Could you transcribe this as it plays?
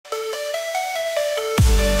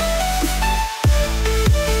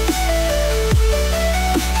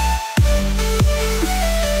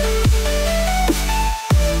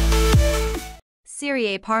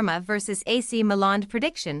Serie A Parma vs AC Milan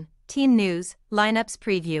prediction, team news, lineups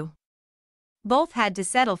preview. Both had to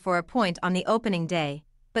settle for a point on the opening day,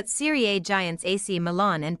 but Serie A giants AC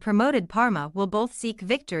Milan and promoted Parma will both seek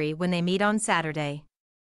victory when they meet on Saturday.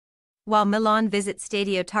 While Milan visit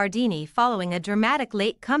Stadio Tardini following a dramatic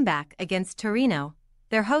late comeback against Torino,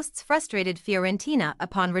 their hosts frustrated Fiorentina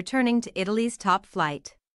upon returning to Italy's top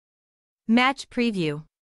flight. Match preview.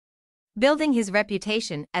 Building his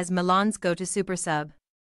reputation as Milan's go-to super sub,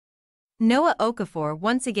 Noah Okafor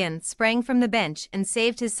once again sprang from the bench and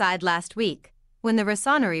saved his side last week, when the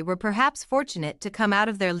Rossoneri were perhaps fortunate to come out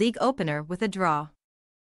of their league opener with a draw,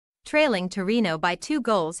 trailing Torino by 2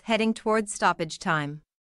 goals heading towards stoppage time.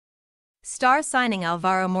 Star signing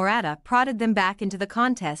Alvaro Morata prodded them back into the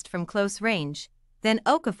contest from close range, then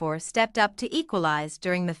Okafor stepped up to equalize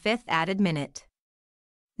during the 5th added minute.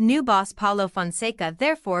 New boss Paulo Fonseca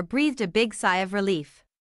therefore breathed a big sigh of relief.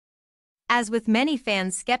 As with many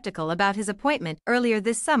fans skeptical about his appointment earlier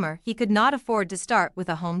this summer, he could not afford to start with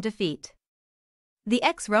a home defeat. The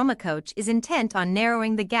ex-Roma coach is intent on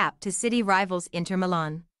narrowing the gap to city rivals Inter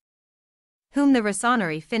Milan, whom the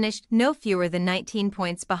Rossoneri finished no fewer than 19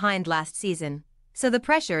 points behind last season, so the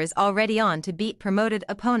pressure is already on to beat promoted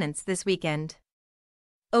opponents this weekend.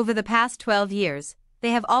 Over the past 12 years, they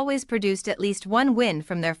have always produced at least one win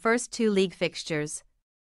from their first 2 league fixtures.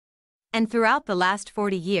 And throughout the last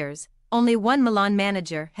 40 years, only one Milan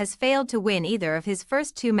manager has failed to win either of his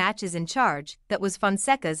first 2 matches in charge. That was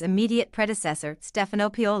Fonseca's immediate predecessor Stefano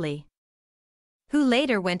Pioli, who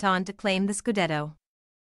later went on to claim the Scudetto.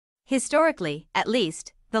 Historically, at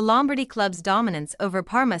least, the Lombardy club's dominance over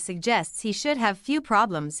Parma suggests he should have few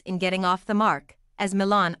problems in getting off the mark, as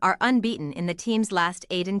Milan are unbeaten in the team's last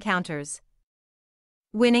 8 encounters,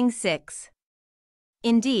 winning 6.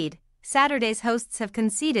 Indeed, Saturday's hosts have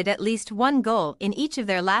conceded at least 1 goal in each of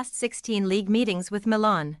their last 16 league meetings with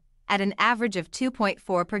Milan, at an average of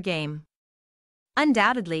 2.4 per game.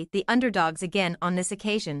 Undoubtedly the underdogs again on this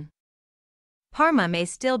occasion. Parma may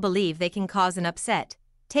still believe they can cause an upset,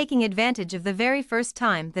 taking advantage of the very first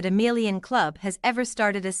time that a Milan club has ever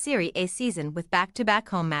started a Serie A season with back-to-back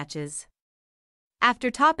home matches,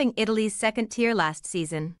 after topping Italy's second tier last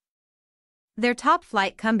season. Their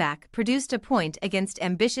top-flight comeback produced a point against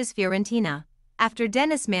ambitious Fiorentina, after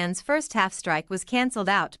Dennis Mann's first-half strike was cancelled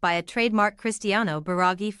out by a trademark Cristiano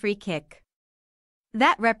Biraghi free kick.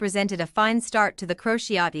 That represented a fine start to the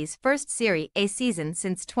Crociati's first Serie A season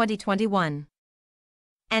since 2021.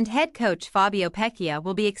 And head coach Fabio Pecchia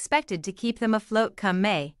will be expected to keep them afloat come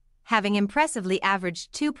May, having impressively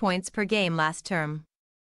averaged 2 points per game last term,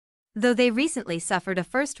 though they recently suffered a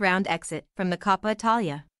first-round exit from the Coppa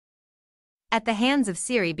Italia at the hands of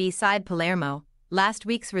Serie B side Palermo. Last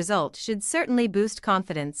week's result should certainly boost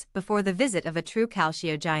confidence before the visit of a true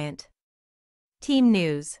Calcio giant. Team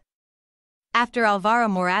news. After Alvaro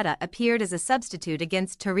Morata appeared as a substitute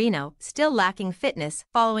against Torino, still lacking fitness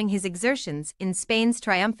following his exertions in Spain's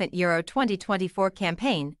triumphant Euro 2024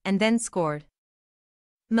 campaign, and then scored,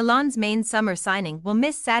 Milan's main summer signing will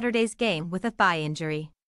miss Saturday's game with a thigh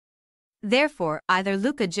injury. Therefore, either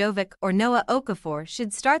Luka Jovic or Noah Okafor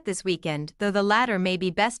should start this weekend, though the latter may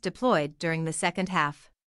be best deployed during the second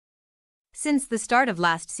half. Since the start of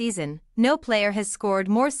last season, no player has scored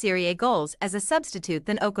more Serie A goals as a substitute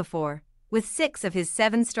than Okafor, with 6 of his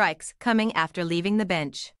 7 strikes coming after leaving the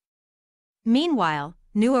bench. Meanwhile,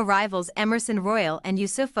 new arrivals Emerson Royal and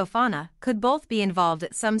Youssouf Fofana could both be involved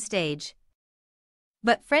at some stage.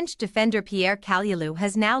 But French defender Pierre Kalilou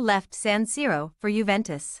has now left San Siro for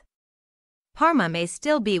Juventus. Parma may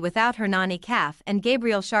still be without Hernani calf and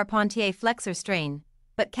Gabriel Charpentier flexor strain,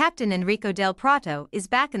 but captain Enrico Del Prato is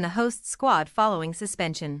back in the host squad following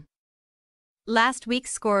suspension. Last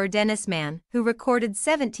week's scorer Dennis Mann, who recorded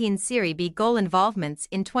 17 Serie B goal involvements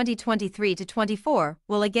in 2023-24,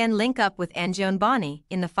 will again link up with Angione Boni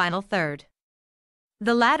in the final third.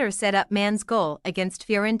 The latter set up Mann's goal against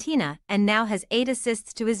Fiorentina and now has 8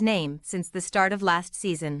 assists to his name since the start of last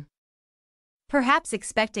season. Perhaps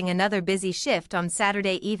expecting another busy shift on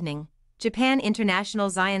Saturday evening, Japan international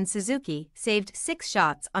Zion Suzuki saved 6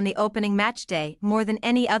 shots on the opening match day, more than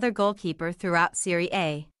any other goalkeeper throughout Serie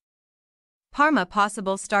A. Parma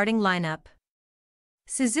possible starting lineup: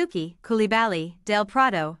 Suzuki, Koulibaly, Del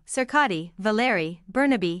Prato, Cercati, Valeri,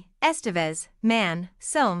 Bernabe, Estevez, Mann,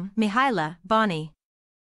 Somme, Mihaila, Boni.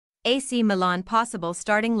 AC Milan possible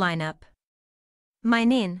starting lineup: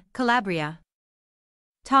 Mainin, Calabria,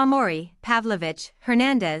 Tomori, Pavlovic,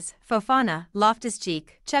 Hernandez, Fofana,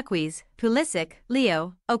 Loftus-Cheek, Chukwueze, Pulisic,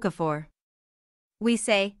 Leo, Okafor. We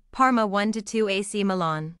say, Parma 1-2 AC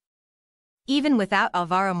Milan. Even without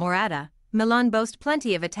Alvaro Morata, Milan boast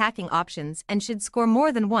plenty of attacking options and should score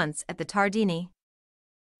more than once at the Tardini.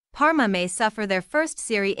 Parma may suffer their first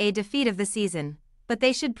Serie A defeat of the season, but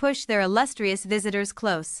they should push their illustrious visitors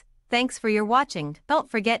close. Thanks for your watching. Don't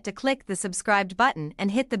forget to click the subscribed button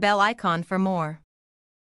and hit the bell icon for more.